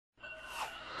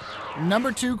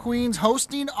Number 2 Queens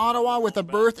hosting Ottawa with a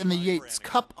berth in the Yates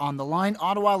Cup on the line.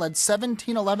 Ottawa led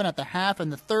 17-11 at the half in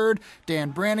the third.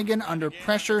 Dan Brannigan under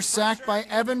pressure, sacked by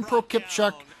Evan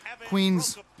Prokipchuk.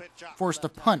 Queens forced a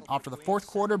punt after the fourth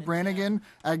quarter. Brannigan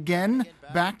again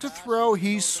back to throw.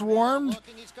 He's swarmed.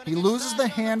 He loses the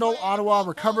handle. Ottawa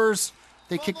recovers.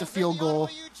 They kicked a field goal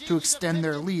to extend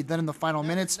their lead. Then in the final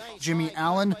minutes, Jimmy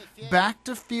Allen back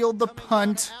to field the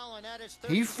punt.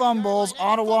 He fumbles.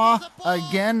 Ottawa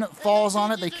again falls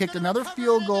on it. They kicked another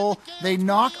field goal. They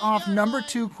knock off number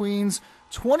 2 Queens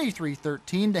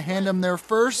 23-13 to hand them their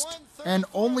first and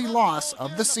only loss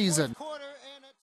of the season.